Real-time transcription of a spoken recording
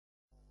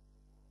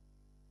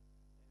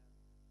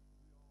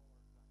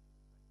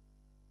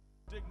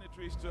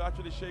dignitaries to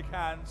actually shake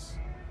hands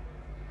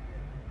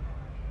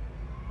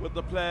with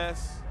the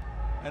players,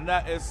 and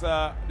that is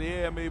the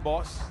AMA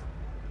boss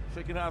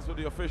shaking hands with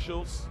the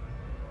officials.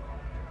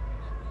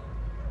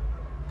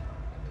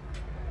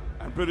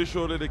 And pretty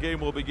shortly the game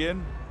will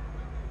begin.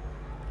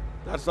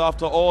 That's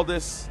after all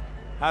this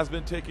has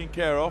been taken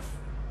care of.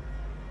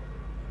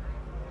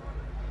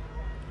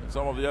 And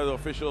some of the other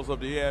officials of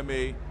the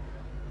AMA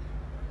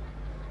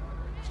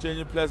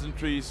exchanging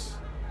pleasantries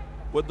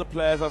with the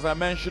players. As I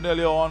mentioned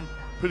earlier on,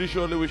 pretty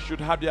shortly we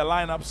should have their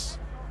lineups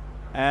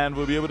and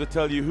we'll be able to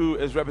tell you who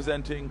is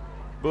representing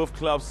both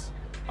clubs.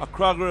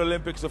 Accra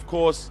Olympics, of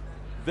course,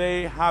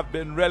 they have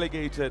been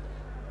relegated.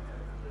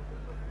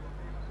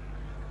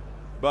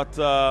 But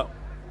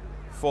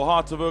for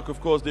Heart of Oak,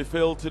 of course, they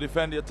failed to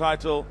defend their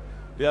title.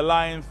 They are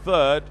lying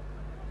third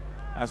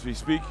as we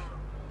speak.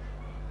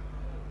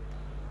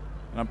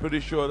 And I'm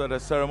pretty sure that a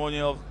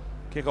ceremonial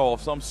kickoff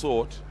of some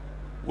sort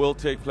will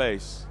take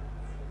place.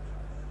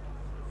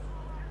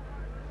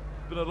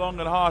 It's been a long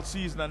and hard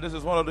season, and this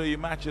is one of the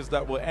matches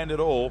that will end it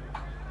all,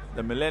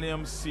 the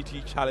Millennium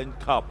City Challenge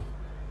Cup.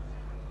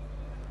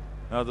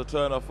 Now the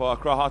turn of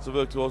Accra Heart of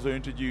Oak to also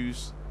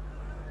introduce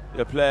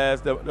their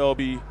players. There will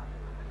be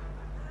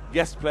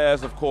guest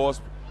players, of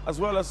course, as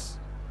well as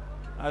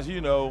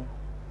you know,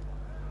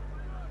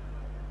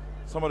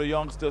 some of the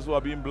youngsters who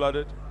are being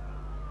blooded,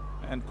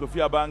 and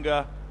Kofi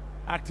Abanga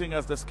acting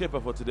as the skipper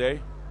for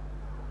today.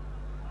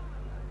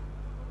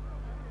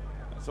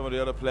 And some of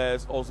the other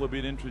players also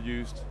being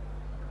introduced.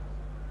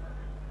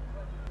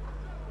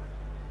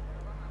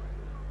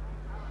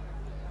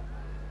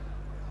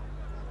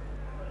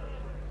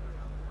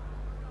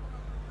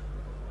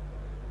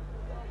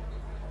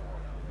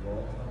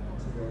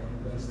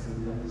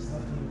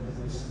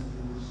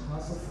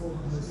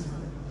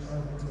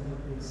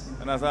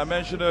 And as I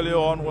mentioned earlier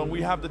on, when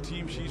we have the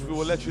team sheets, we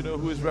will let you know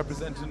who is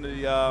representing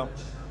the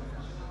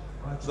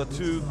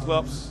two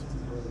clubs.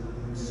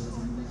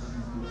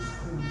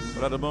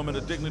 But at the moment,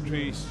 the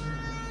dignitaries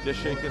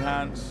just shaking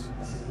hands.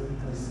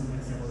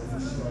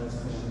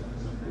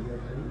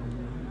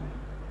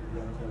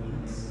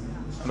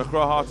 And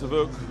Accra Heart of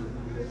Oak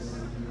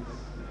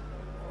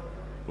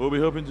will be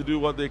hoping to do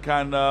what they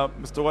can.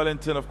 Mr.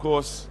 Wellington, of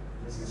course,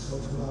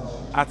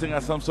 acting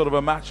as some sort of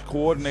a match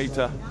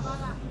coordinator.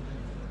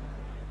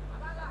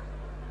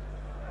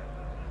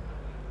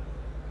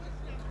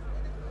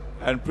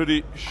 And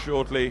pretty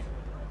shortly,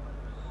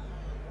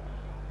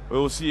 we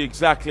will see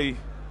exactly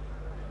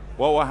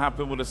what will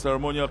happen with the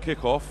ceremonial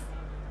kickoff.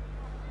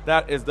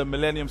 That is the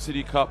Millennium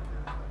City Cup.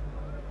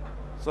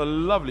 It's a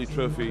lovely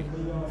trophy.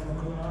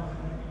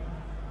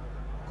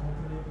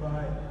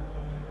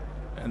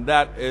 And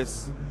that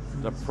is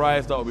the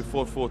prize that will be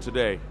fought for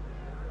today.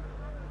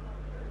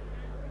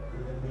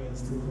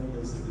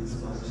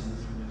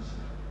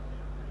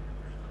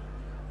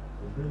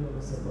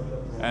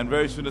 And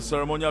very soon the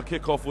ceremonial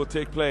kickoff will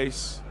take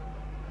place.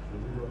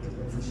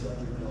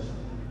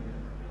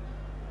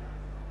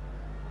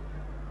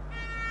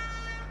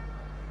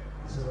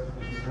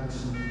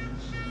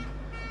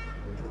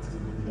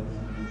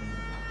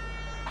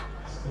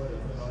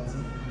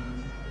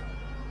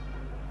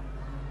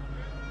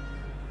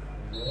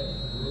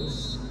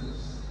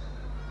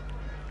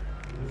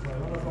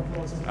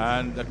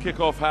 And the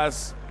kickoff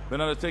has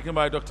been undertaken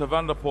by Dr.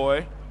 Van der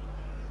Poy.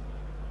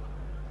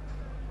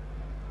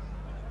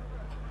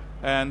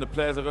 And the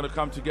players are going to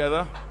come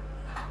together.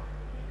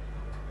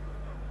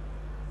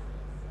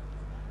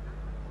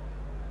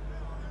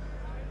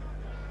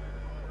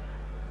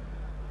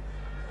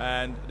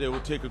 And they will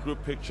take a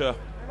group picture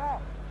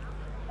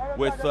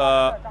with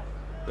the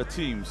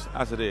teams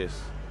as it is.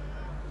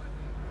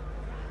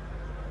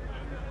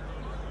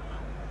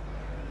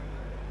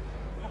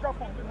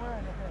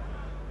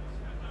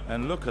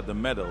 And look at the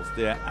medals.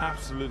 They are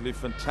absolutely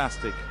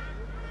fantastic.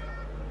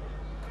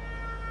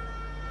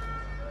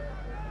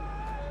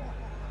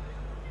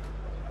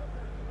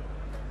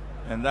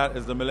 And that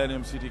is the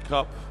Millennium City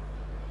Cup.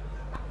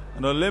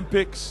 And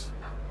Olympics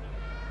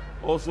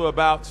also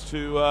about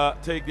to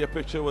take their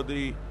picture with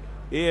the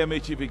AMA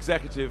Chief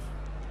Executive.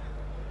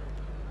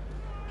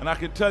 And I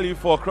can tell you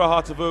for Accra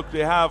Heart of Oak,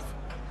 they have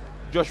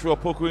Joshua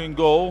Poku in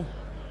goal,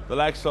 the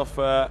likes of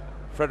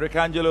Frederick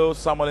Angelo,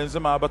 Samuel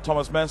Nzimaba,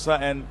 Thomas Mensah,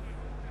 and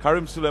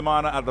Karim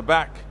Suleimana at the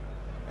back.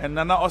 And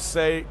Nana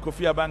Osei,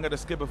 Kofi Abanga, the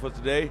skipper for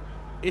today,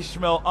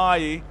 Ishmael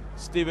Aye,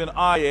 Stephen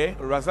Aye,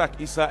 Razak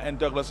Issa, and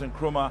Douglas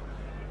Nkrumah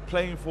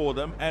playing for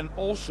them. And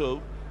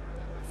also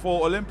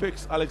for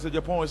Olympics, Alex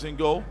Japon is in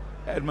goal,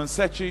 Edmund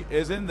Sechi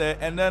is in there,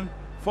 and then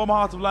former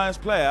Heart of Lions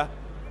player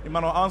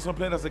Emmanuel Anson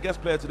playing as a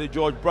guest player today,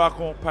 George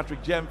Bracon,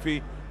 Patrick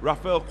Gyamfi,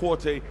 Raphael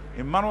Korte,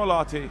 Emmanuel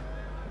Arte,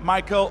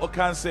 Michael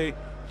Okanse,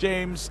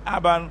 James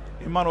Aban,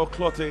 Emmanuel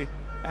Clotte,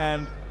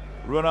 and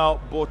Ronald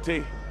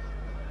Bote.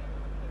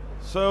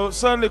 So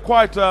certainly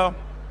quite a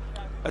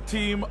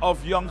team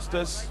of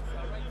youngsters.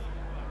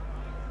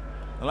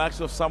 The likes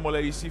of Samuel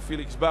Aisi,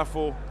 Felix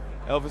Bafo,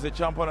 Elvis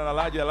Echampon, and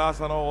Elijah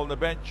Alassane all on the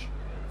bench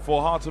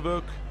for Heart of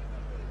Oak.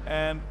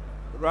 And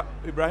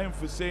Ibrahim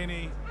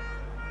Fuseni,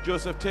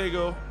 Joseph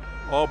Tego,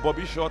 or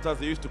Bobby Short as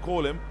they used to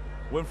call him.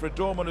 Winfred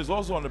Dorman is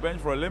also on the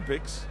bench for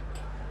Olympics.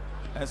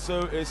 And so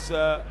is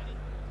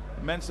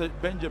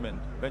Benjamin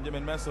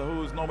Mensah,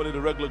 who is normally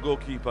the regular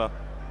goalkeeper.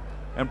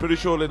 And pretty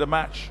shortly the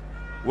match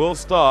will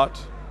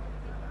start.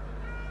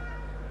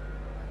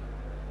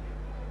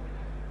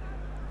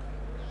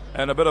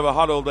 And a bit of a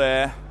huddle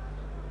there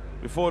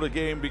before the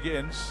game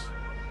begins.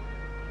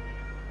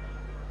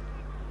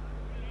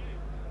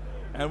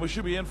 And we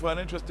should be in for an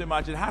interesting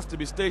match. It has to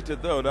be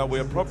stated, though, that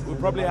we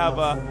probably have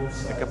a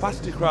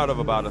capacity crowd of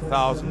about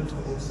 1,000,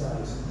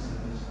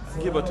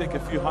 give or take a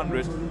few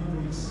hundred.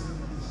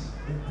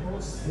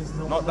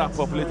 Not that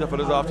populated for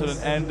this afternoon.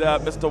 And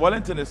Mr.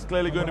 Wellington is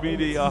clearly going to be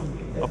the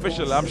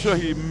official. I'm sure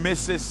he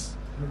misses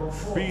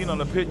being on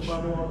the pitch.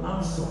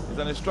 He's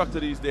an instructor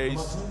these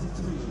days.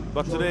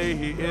 But today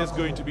he is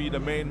going to be the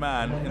main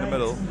man in the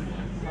middle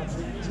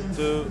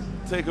to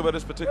take over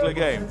this particular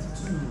game.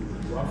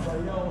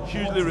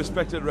 Hugely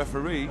respected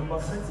referee.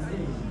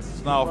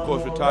 He's now, of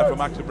course, retired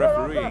from active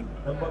refereeing.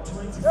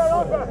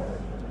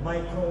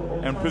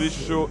 And pretty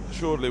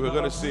shortly we're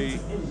going to see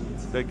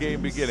the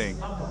game beginning.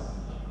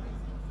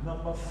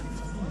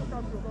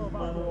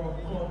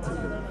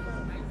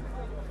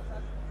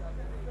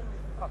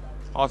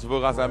 Hearts of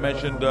Oak, as I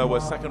mentioned, were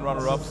second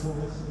runner-ups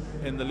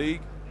in the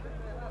league.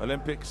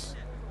 Olympics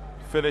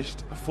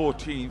finished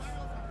 14th.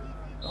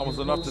 That was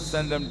enough to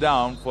send them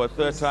down for a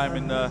third time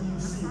in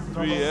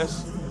 3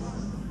 years.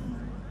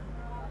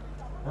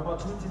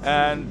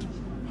 And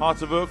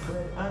Hearts of Oak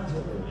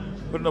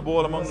putting the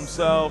ball among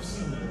themselves.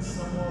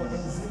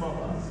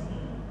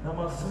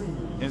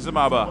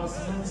 Nzimaba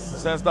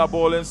sends that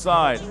ball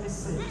inside.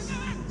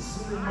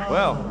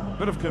 Well, a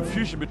bit of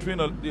confusion between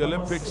the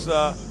Olympics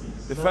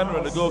defender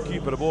and the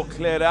goalkeeper. The ball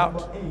cleared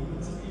out.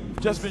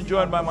 Just been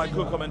joined by my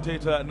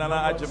co-commentator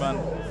Nana Ajiman.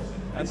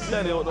 And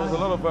clearly there was a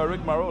lot of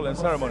rigmarole and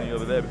ceremony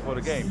over there before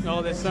the game.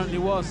 Oh, there certainly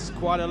was.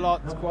 Quite a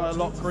lot,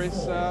 Chris.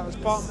 It's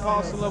part and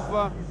parcel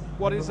of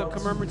what is a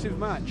commemorative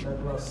match.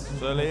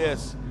 Certainly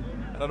is.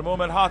 And at the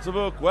moment, Hearts of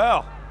Oak,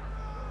 well,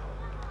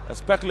 a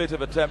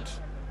speculative attempt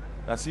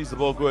that sees the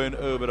ball going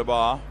over the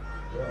bar.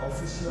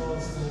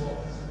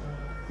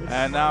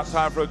 And now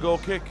time for a goal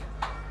kick.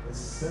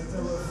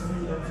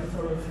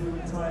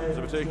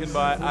 To be taken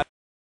by...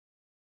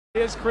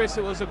 Yes, Chris,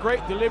 it was a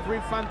great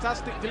delivery,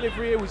 fantastic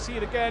delivery here. We see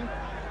it again.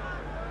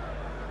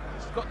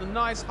 It's got the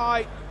nice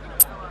height,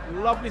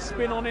 lovely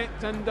spin on it,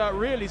 and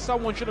really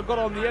someone should have got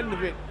on the end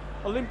of it.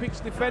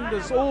 Olympics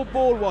defenders all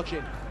ball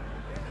watching.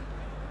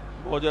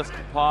 Ball just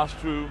passed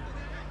through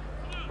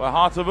by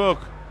Hearts of Oak.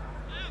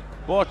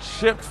 Ball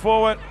chipped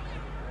forward.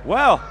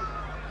 Well,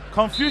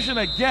 confusion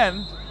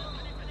again.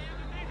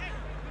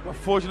 But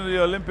fortunately,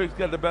 the Olympics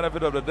get the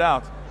benefit of the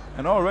doubt.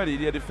 And already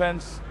their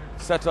defense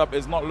setup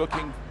is not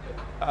looking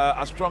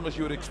as strong as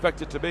you would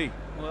expect it to be.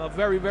 Well,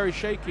 very, very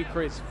shaky,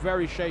 Chris.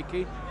 Very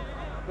shaky.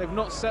 They've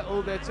not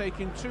settled. They're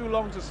taking too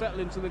long to settle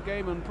into the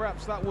game, and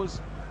perhaps that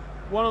was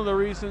one of the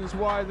reasons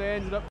why they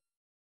ended up.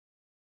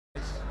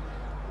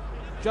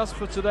 Just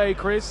for today,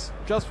 Chris.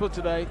 Just for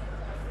today.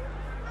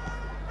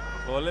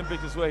 Well,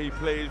 Olympics is where he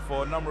played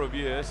for a number of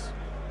years.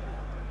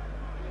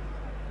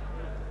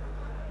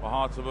 For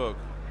Hearts of Oak.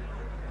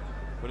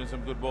 Putting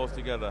some good balls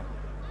together.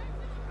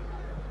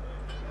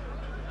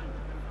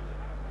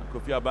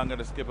 Kofi Abanga,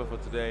 the skipper for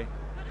today.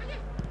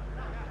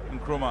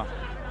 Nkrumah.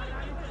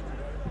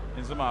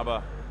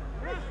 Nzimaba.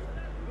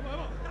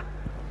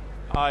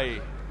 Aye.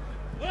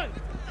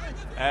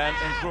 And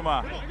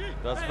Nkrumah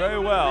does very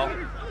well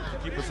to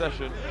keep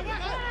possession.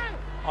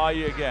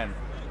 Aye again.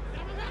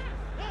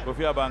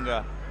 Kofi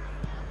Abanga.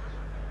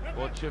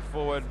 Ball chipped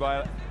forward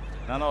by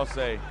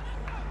Nanose.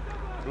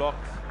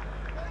 Blocked.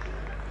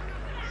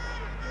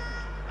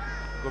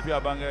 Kofi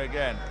Abanga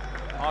again.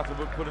 Hearts of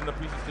Oak putting the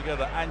pieces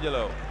together.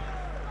 Angelo.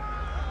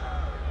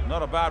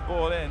 Not a bad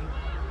ball in.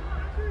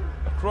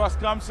 The cross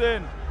comes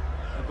in.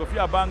 And Kofi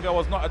Abanga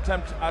was not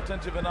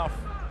attentive enough.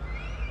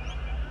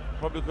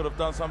 Probably could have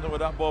done something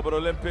with that ball, but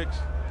Olympics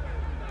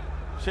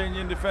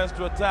changing defense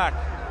to attack.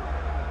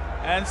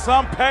 And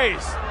some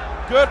pace.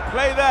 Good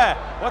play there.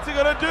 What's he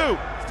going to do?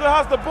 Still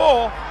has the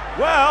ball.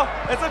 Well,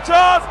 it's a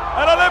chance.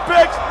 And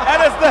Olympics.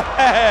 And it's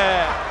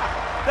there.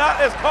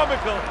 That is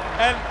comical.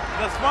 And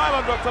the smile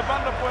on Dr.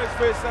 Van der Poel's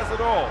face says it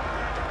all.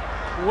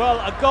 Well,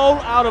 a goal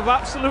out of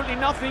absolutely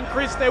nothing,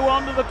 Chris. They were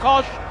under the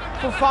cosh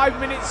for 5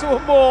 minutes or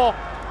more,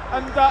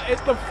 and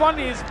it's the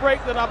funniest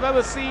break that I've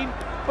ever seen.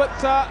 But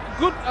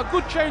a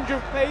good change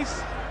of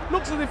pace.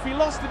 Looks as if he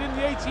lost it in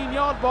the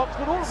 18-yard box,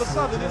 but all of a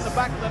sudden in the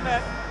back of the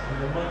net.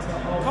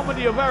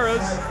 Comedy of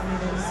errors.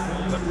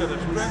 Look at the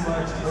strength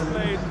which he's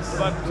made,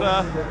 but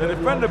the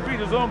defender beat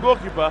his own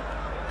goalkeeper.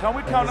 Can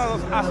we count that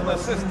as an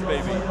assist,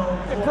 baby?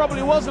 It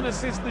probably was an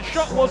assist. The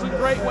shot wasn't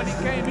great when it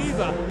came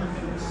either.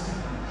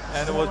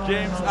 And it was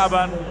James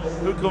Aban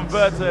who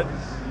converted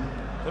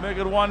to make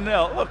it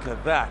 1-0. Look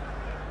at that.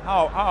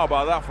 How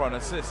about that for an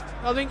assist?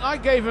 I think I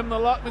gave him the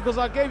luck because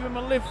I gave him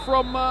a lift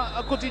from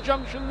Akuti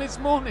Junction this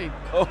morning.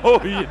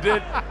 Oh, you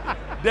did?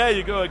 There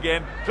you go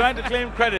again. Trying to claim credit.